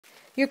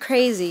You're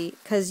crazy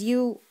because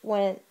you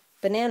went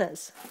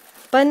bananas.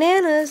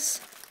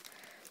 Bananas!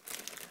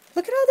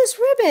 Look at all this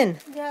ribbon.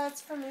 Yeah,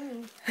 it's for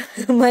me.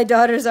 My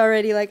daughter's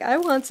already like, I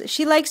want...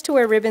 She likes to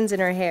wear ribbons in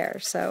her hair,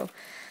 so...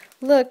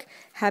 Look,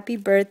 happy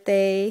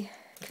birthday.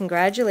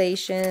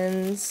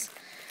 Congratulations.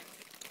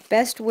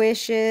 Best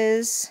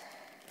wishes.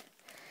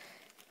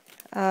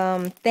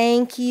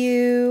 Thank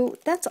you.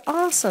 That's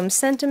awesome.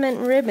 Sentiment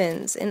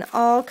ribbons in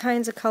all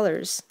kinds of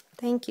colors.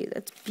 Thank you.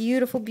 That's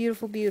beautiful,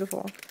 beautiful,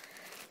 beautiful.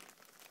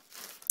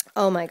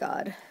 Oh my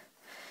God.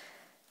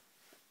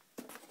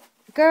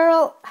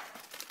 Girl,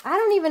 I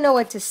don't even know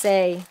what to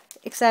say,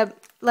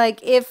 except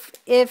like if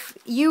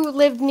you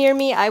lived near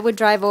me, I would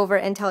drive over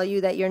and tell you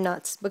that you're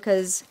nuts,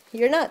 because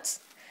you're nuts.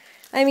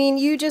 I mean,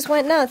 you just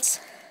went nuts.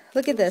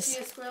 Look at this. Is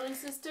she a squirrely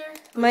sister?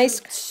 My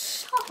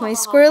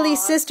squirrely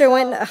sister so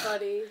went.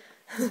 Funny.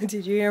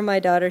 Did you hear my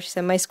daughter? She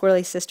said my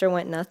squirrely sister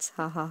went nuts.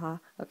 Ha ha ha.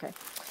 Okay.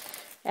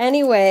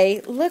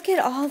 Anyway, look at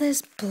all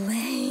this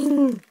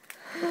bling.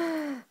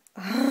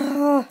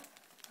 Oh,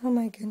 oh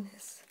my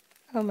goodness.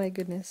 Oh my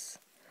goodness.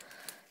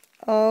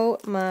 Oh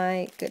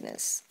my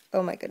goodness.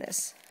 Oh my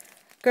goodness.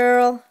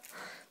 Girl,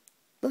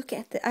 look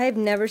at the... I have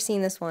never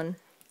seen this one.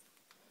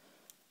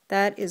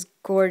 That is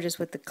gorgeous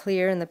with the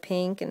clear and the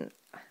pink, and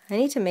I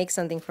need to make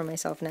something for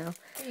myself now.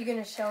 Are you going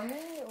to show me,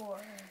 or...?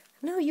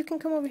 No, you can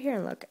come over here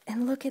and look.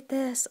 And look at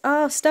this.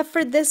 Oh, stuff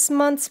for this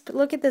month's...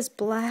 Look at this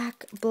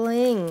black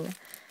bling.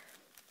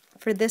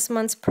 For this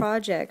month's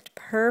project.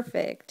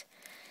 Perfect.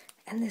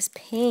 And this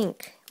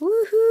pink.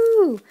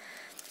 Woohoo!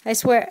 I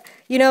swear,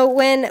 you know,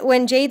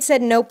 when Jade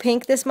said no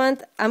pink this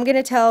month, I'm going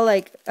to tell,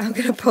 like, I'm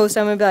going to post,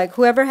 I'm going to be like,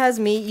 whoever has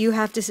me, you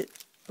have to,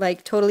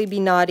 like, totally be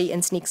naughty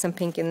and sneak some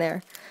pink in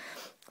there.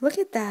 Look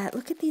at that.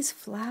 Look at these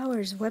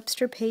flowers,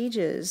 Webster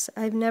pages.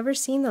 I've never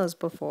seen those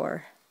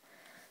before.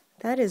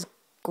 That is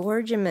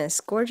gorgeous,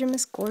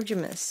 gorgeous,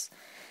 gorgeous.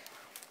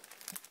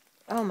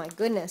 Oh, my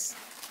goodness.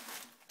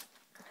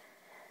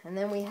 And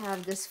then we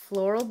have this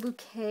floral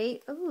bouquet.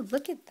 Oh,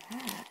 look at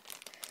that.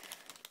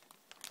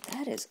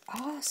 That is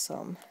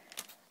awesome.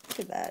 Look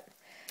at that.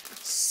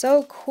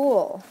 So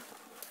cool.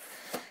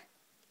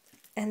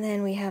 And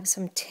then we have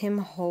some Tim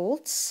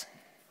Holtz.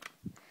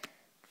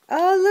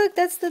 Oh, look,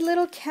 that's the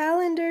little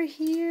calendar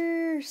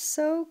here.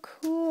 So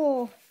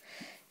cool.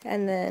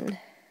 And then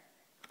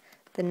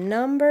the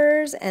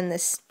numbers and the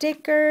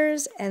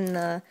stickers and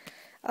the...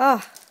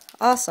 Oh,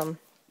 awesome.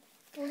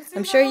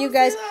 I'm sure you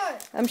guys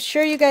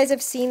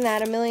have seen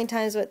that a million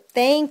times, but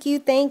thank you,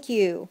 thank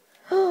you.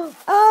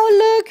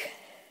 Oh, look.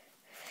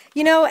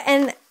 You know,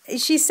 and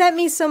she sent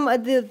me some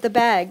of the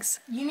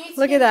bags. You need to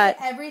look at that.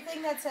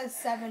 Everything that says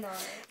 7 on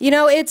it. You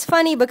know, it's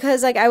funny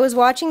because like I was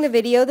watching the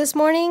video this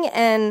morning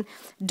and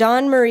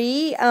Dawn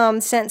Marie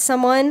sent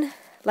someone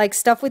like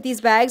stuff with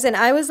these bags, and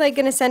I was like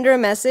going to send her a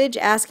message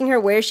asking her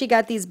where she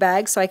got these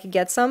bags so I could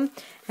get some.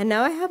 And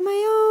now I have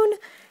my own.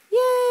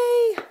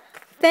 Yay!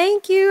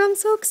 Thank you. I'm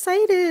so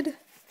excited.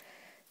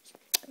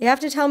 You have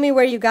to tell me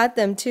where you got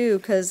them too,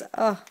 because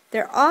oh,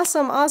 they're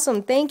awesome,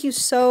 awesome. Thank you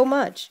so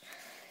much.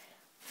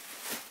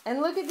 And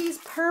look at these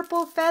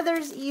purple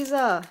feathers,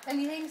 Isa.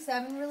 Anything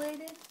 7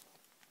 related?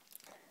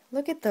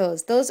 Look at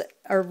those. Those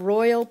are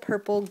royal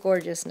purple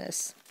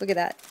gorgeousness. Look at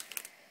that.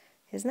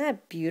 Isn't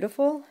that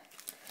beautiful?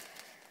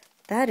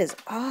 That is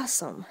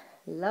awesome.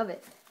 Love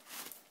it.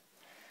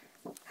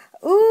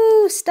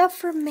 Ooh, stuff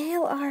for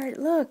mail art.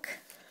 Look.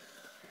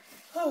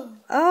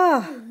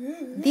 Oh,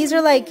 these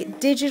are like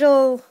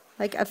digital,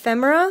 like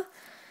ephemera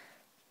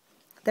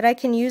that I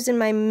can use in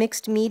my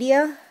mixed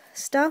media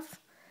stuff.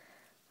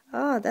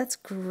 Oh, that's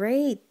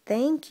great.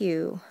 Thank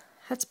you.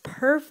 That's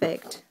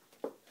perfect.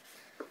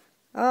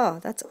 Oh,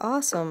 that's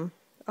awesome.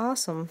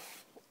 Awesome.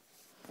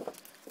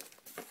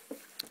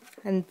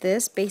 And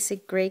this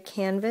basic gray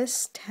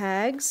canvas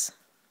tags.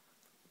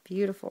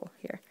 Beautiful.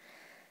 Here.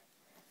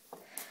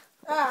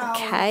 Ow.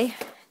 Okay.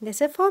 This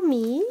is for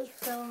me. It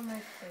fell on my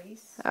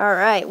face. All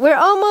right. We're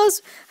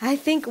almost, I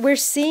think we're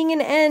seeing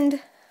an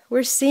end.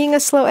 We're seeing a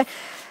slow end.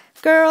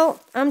 Girl,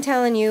 I'm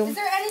telling you. Is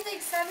there anything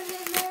 7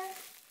 in there?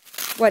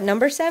 What,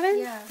 number 7?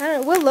 Yeah. I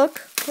don't know. We'll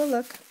look. We'll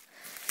look.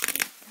 I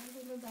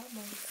don't know about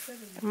my 7.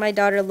 My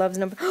daughter loves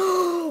number.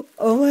 Oh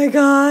my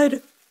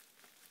God.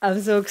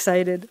 I'm so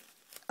excited.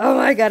 Oh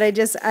my God. I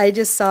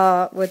just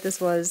saw what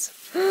this was.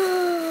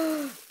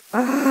 Ah.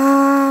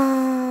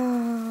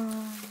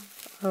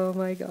 Oh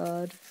my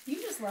God. You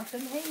just left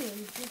them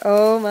hanging.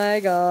 Oh my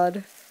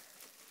God.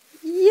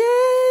 Yay.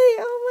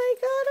 Oh my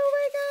God. Oh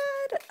my God.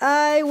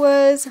 I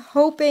was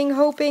hoping.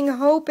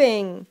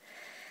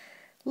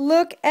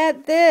 Look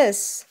at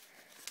this.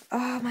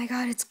 Oh my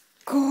God, it's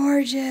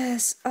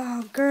gorgeous.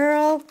 Oh,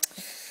 girl.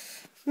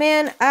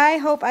 Man, I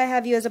hope I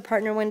have you as a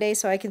partner one day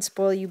so I can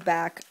spoil you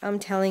back. I'm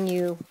telling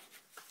you,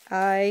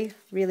 I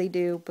really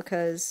do,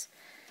 because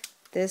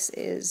this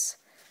is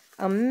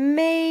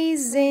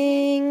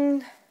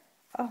amazing.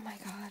 Oh my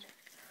God.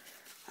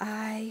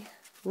 I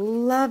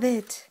love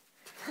it.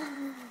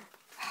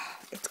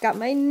 It's got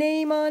my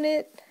name on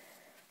it.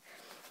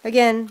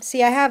 Again,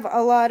 see, I have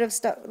a lot of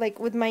stuff, like,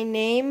 with my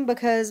name,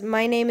 because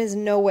my name is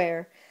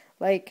nowhere.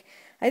 Like,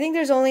 I think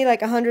there's only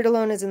like 100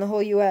 Alonas in the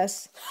whole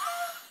U.S.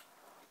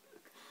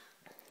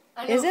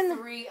 I know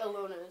 3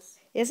 Alonas.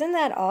 Isn't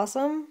that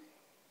awesome?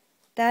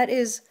 That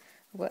is,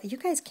 well, you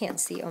guys can't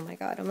see. Oh my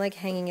God, I'm like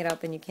hanging it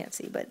up and you can't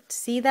see, but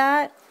see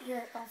that?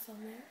 Here, I'll film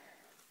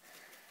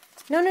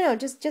it. No,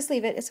 just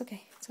leave it. It's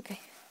okay. It's okay.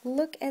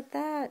 Look at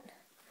that.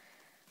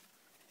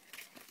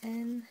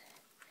 And,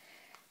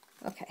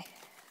 okay.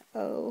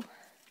 Oh,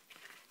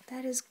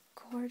 that is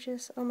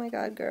gorgeous. Oh my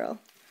God, girl.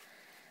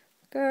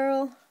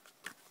 Girl,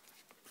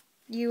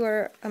 you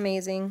are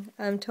amazing.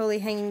 I'm totally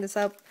hanging this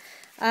up.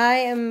 I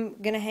am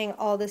going to hang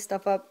all this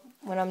stuff up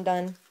when I'm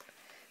done.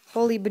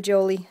 Holy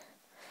bajoli.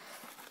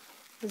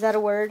 Is that a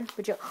word?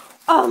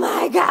 Oh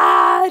my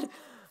God!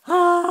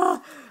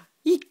 Ah,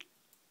 yeah,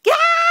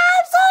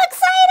 I'm so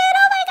excited!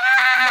 Oh my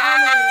God!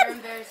 Mommy, you're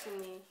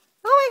embarrassing me.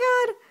 Oh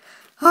my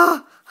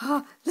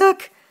God!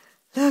 Look!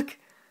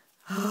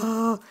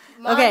 Oh,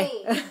 Mommy. okay.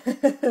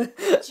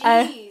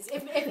 Jeez.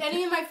 If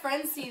any of my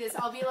friends see this,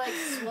 I'll be like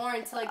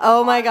sworn to like the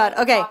Oh my God.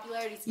 Okay.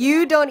 popularity scale.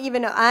 You don't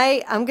even know.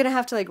 I'm gonna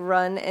have to like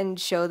run and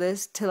show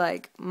this to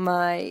like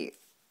my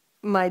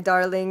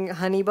darling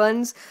honey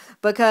buns,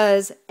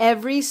 because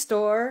every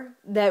store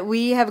that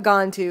we have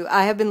gone to,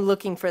 I have been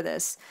looking for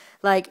this.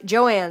 Like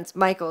Joann's,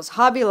 Michael's,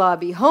 Hobby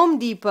Lobby, Home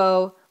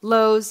Depot,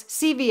 Lowe's,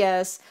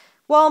 CVS,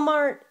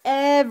 Walmart,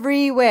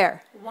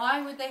 everywhere.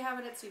 Why would they have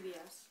it at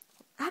CVS?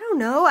 I don't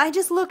know. I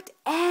just looked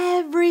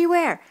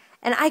everywhere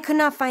and I could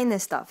not find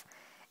this stuff.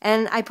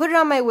 And I put it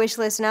on my wish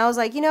list and I was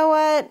like, you know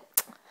what?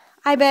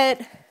 I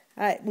bet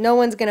no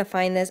one's going to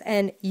find this,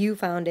 and you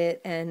found it,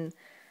 and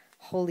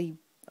holy,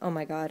 oh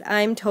my God.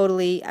 I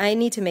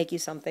need to make you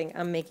something.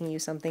 I'm making you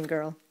something,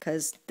 girl,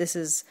 because this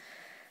is,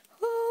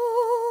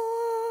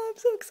 oh, I'm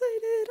so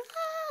excited.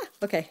 Ah.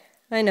 Okay,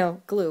 I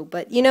know, glue,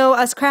 but you know,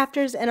 us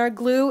crafters and our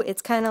glue,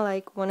 it's kind of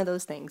like one of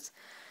those things.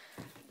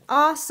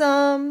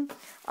 Awesome.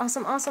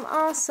 Awesome, awesome,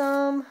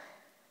 awesome.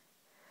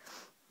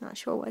 Not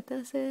sure what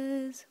this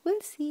is.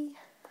 We'll see.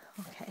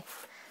 Okay.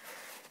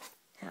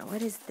 Now,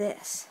 what is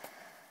this?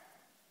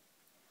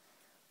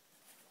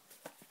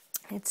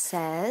 It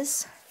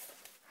says,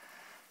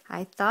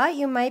 I thought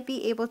you might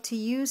be able to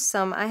use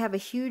some. I have a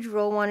huge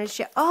roll wanted to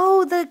share.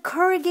 Oh, the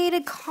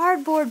corrugated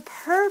cardboard.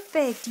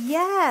 Perfect.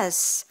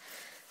 Yes.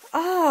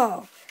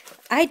 Oh,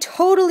 I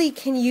totally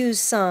can use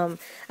some.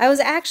 I was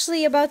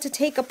actually about to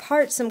take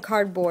apart some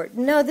cardboard.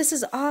 No, this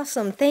is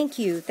awesome. Thank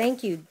you.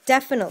 Thank you.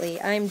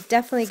 Definitely. I'm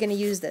definitely going to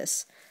use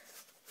this.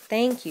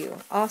 Thank you.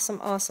 Awesome,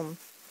 awesome.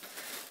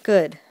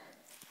 Good.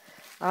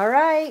 All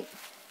right.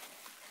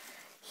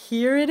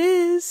 Here it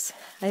is.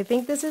 I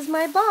think this is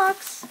my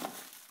box.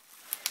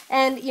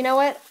 And you know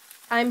what?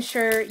 I'm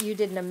sure you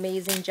did an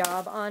amazing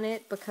job on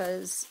it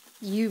because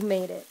you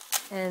made it.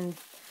 And,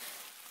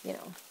 you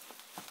know.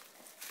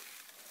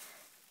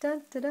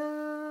 Dun, da, da.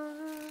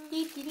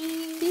 Beep, beep,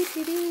 beep. Beep,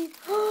 beep, beep.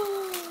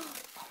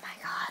 Oh my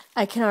God.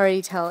 I can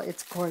already tell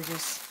it's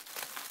gorgeous.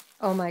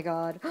 Oh my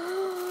God.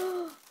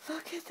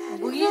 Look at that.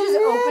 Will you just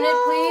open it,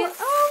 please?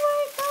 Oh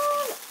my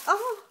God.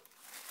 Oh.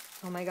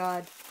 Oh my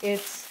God.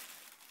 It's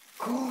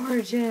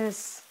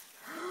gorgeous.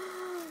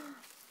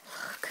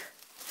 Look.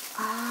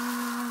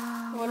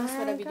 Oh, What else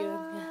would I be doing?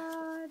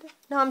 God.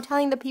 No, I'm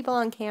telling the people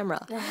on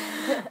camera.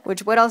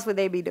 Which, what else would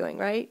they be doing,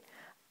 right?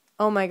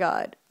 Oh my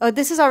God. Oh,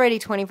 this is already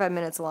 25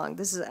 minutes long.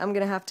 I'm going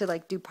to have to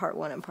like do part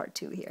 1 and part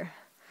 2 here.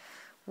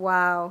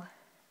 Wow.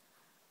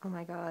 Oh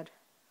my God.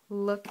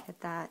 Look at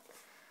that.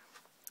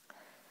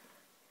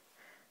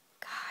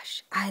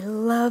 Gosh, I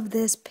love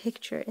this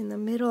picture in the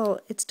middle.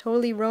 It's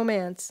totally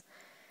romance.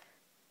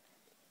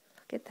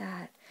 Look at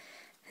that.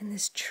 And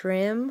this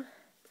trim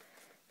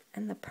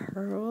and the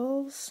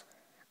pearls.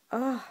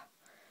 Oh,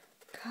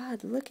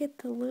 God, look at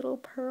the little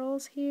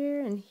pearls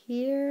here and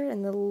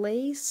the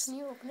lace. Can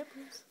you open it,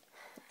 please?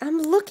 I'm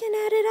looking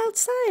at it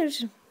outside,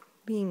 just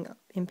being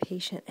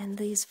impatient. And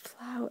these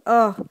flowers.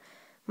 Oh,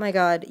 my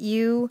God,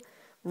 you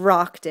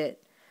rocked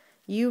it.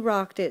 You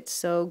rocked it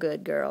so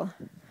good, girl.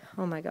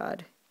 Oh, my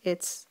God.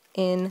 It's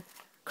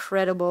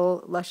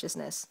incredible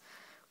lusciousness.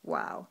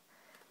 Wow.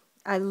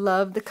 I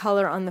love the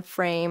color on the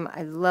frame.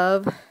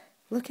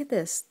 Look at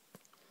this.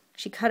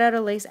 She cut out a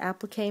lace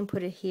applique and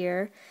put it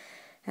here.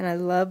 And I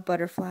love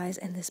butterflies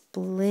and this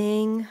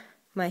bling.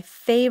 My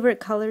favorite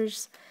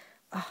colors.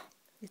 Oh,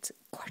 it's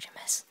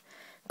gorgeous.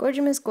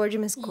 Gorgeous,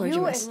 gorgeous, gorgeous.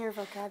 You and your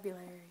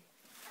vocabulary.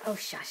 Oh,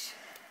 shush.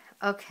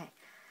 Okay.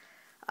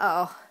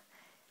 Oh.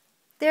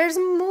 There's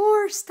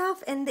more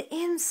stuff in the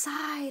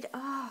inside.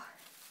 Oh,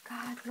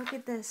 God, look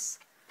at this.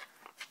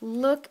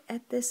 Look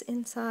at this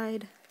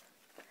inside.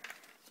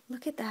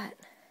 Look at that.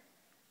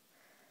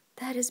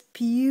 That is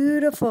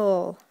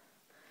beautiful.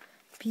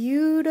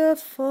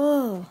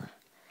 Beautiful.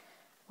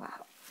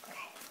 Wow. Okay.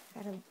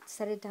 Gotta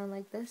set it down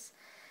like this.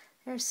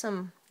 There's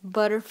some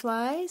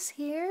butterflies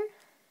here.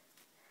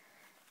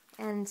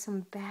 And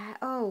some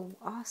oh,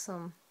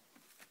 awesome.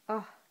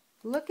 Oh,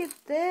 look at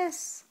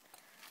this.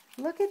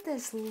 Look at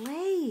this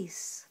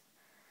lace.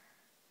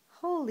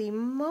 Holy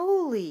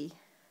moly.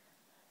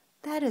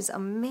 That is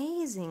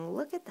amazing.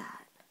 Look at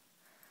that.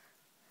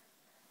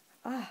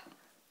 Oh,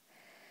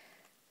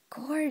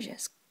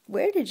 gorgeous.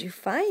 Where did you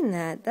find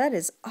that? That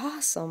is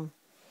awesome.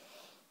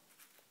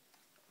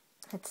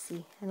 Let's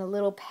see. And a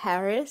little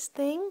Paris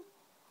thing.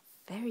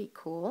 Very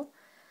cool.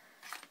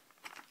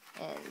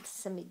 And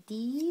some of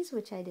these,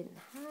 which I didn't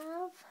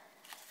have.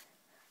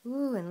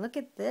 Ooh, and look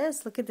at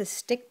this. Look at the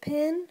stick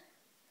pin.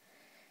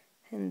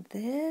 And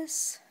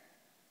this.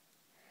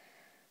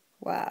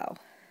 Wow.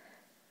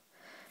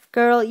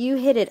 Girl, you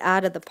hit it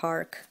out of the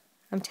park.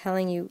 I'm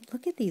telling you,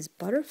 look at these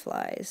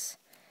butterflies.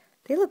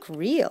 They look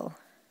real.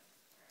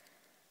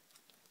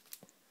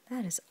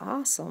 That is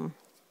awesome.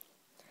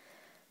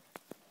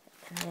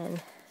 And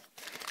then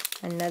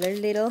another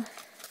little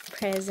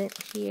present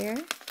here.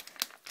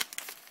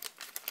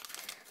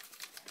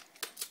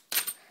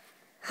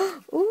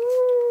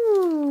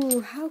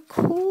 Ooh, how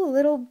cool.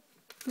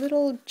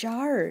 Little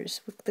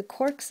jars with the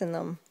corks in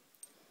them.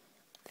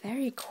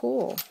 Very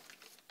cool.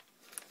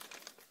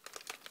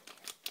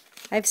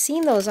 I've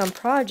seen those on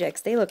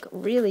projects. They look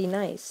really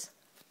nice.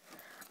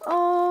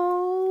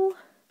 Oh,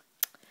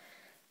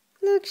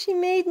 look, she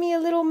made me a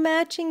little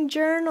matching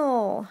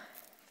journal.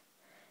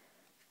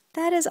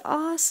 That is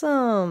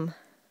awesome.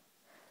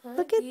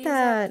 Look at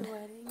that.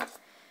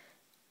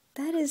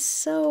 That is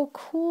so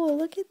cool.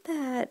 Look at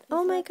that.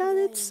 Oh my God,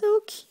 that's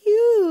so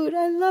cute.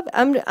 I love it.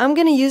 I'm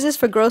going to use this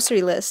for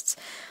grocery lists.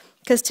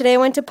 Because today I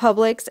went to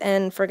Publix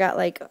and forgot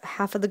like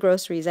half of the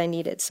groceries I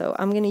needed. So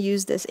I'm going to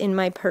use this in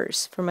my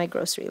purse for my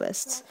grocery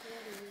lists.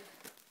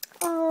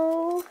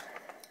 Oh,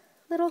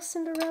 little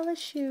Cinderella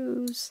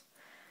shoes.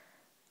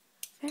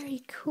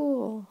 Very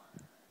cool.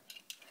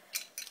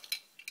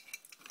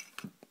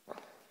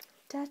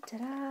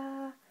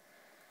 Da-da-da.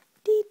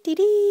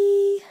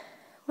 Dee-dee-dee.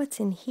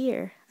 What's in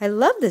here? I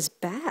love this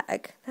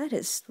bag. That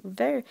is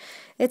very...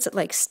 It's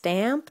like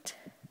stamped.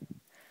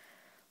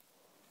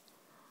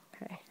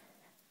 Okay.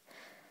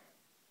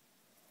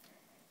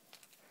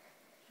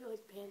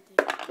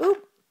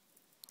 Oop.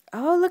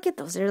 Oh, look at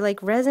those. They're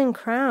like resin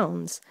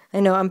crowns. I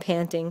know I'm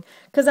panting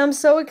because I'm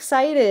so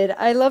excited.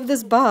 I love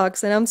this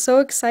box and I'm so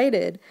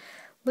excited.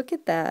 Look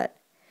at that.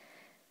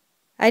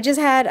 I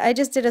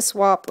just did a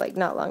swap like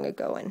not long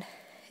ago and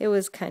it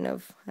was kind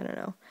of, I don't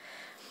know.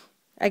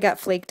 I got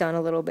flaked on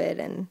a little bit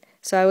and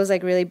so I was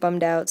like really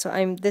bummed out.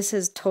 So this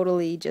has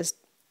totally just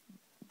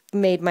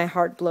made my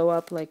heart blow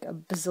up like a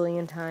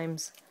bazillion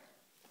times.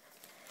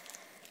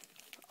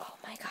 Oh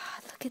my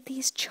God, look at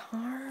these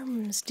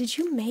charms. Did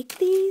you make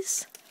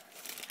these?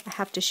 I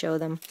have to show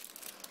them.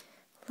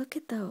 Look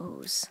at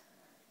those.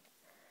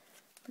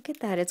 Look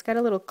at that. It's got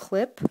a little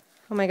clip.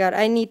 Oh my God,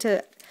 I'm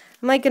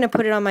like going to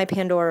put it on my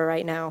Pandora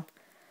right now.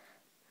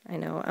 I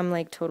know, I'm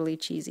like totally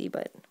cheesy,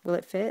 but will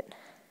it fit?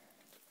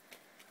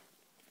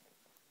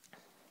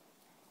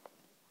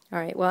 All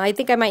right, well, I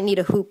think I might need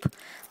a hoop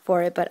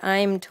for it, but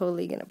I'm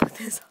totally going to put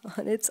this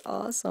on. It's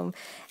awesome.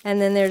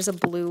 And then there's a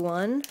blue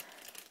one.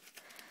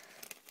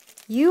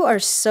 You are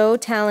so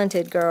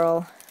talented,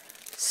 girl.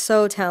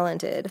 So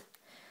talented.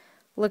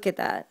 Look at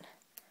that.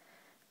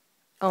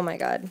 Oh my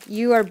God.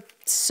 You are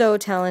so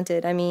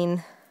talented. I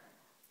mean,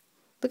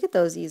 look at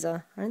those,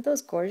 Isa. Aren't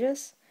those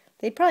gorgeous?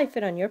 They'd probably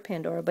fit on your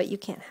Pandora, but you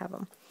can't have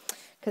them.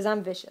 Because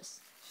I'm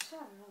vicious. Shut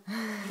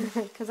up.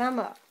 Because I'm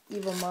a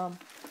evil mom.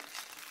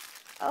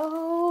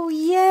 Oh,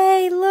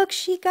 yay. Look,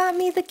 she got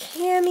me the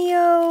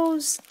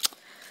cameos.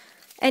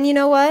 And you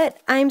know what?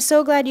 I'm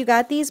so glad you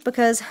got these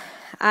because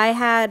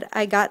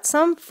I got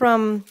some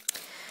from,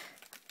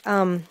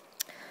 from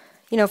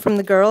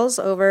the girls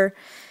over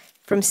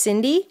from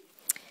Cindy.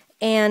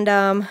 And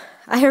I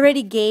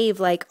already gave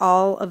like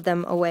all of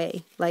them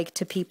away, like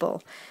to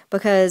people,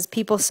 because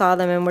people saw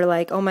them and were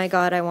like, oh my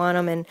God, I want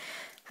them. And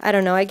I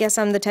don't know, I guess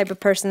I'm the type of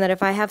person that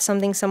if I have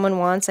something someone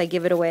wants, I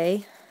give it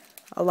away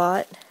a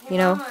lot, hey, you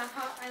know. Mama,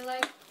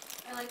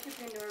 I like your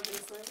Pandora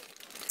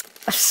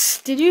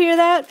bracelet. Did you hear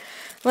that?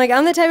 Like,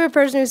 I'm the type of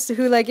person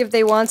who like, if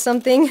they want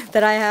something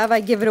that I have, I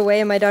give it away.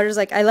 And my daughter's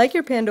like, I like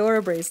your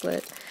Pandora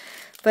bracelet.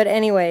 But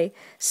anyway,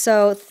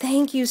 so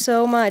thank you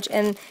so much.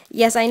 And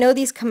yes, I know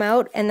these come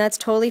out, and that's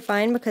totally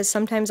fine because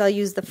sometimes I'll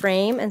use the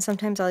frame and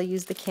sometimes I'll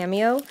use the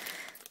cameo.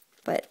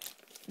 But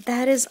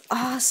that is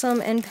awesome.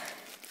 And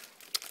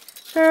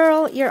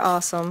girl, you're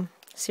awesome.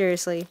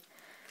 Seriously.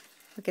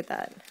 Look at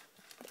that.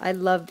 I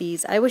love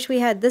these. I wish we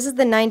had, this is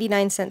the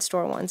 99-cent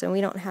store ones, and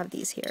we don't have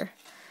these here.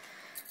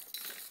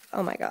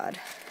 Oh my God.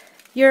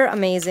 You're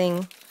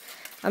amazing.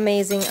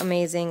 Amazing,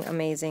 amazing,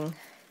 amazing.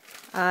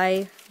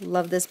 I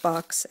love this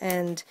box,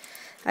 and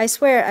I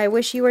swear I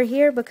wish you were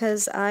here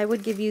because I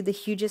would give you the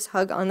hugest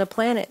hug on the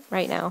planet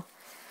right now.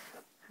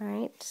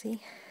 Alright,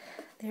 see?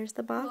 There's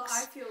the box.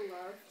 Well, I feel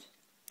loved.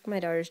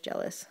 My daughter's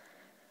jealous.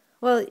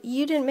 Well,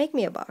 you didn't make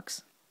me a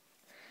box.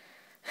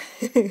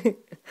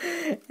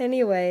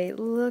 Anyway,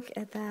 look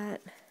at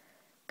that.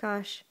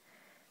 Gosh,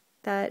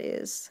 that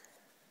is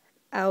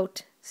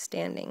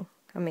outstanding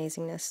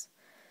amazingness.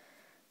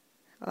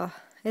 Oh,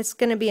 it's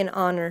going to be an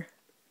honor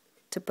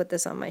to put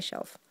this on my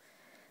shelf.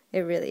 It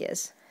really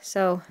is.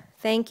 So,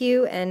 thank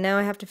you, and now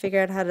I have to figure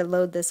out how to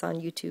load this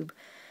on YouTube.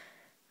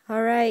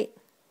 All right.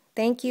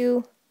 Thank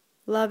you.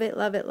 Love it,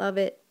 love it, love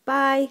it.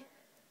 Bye.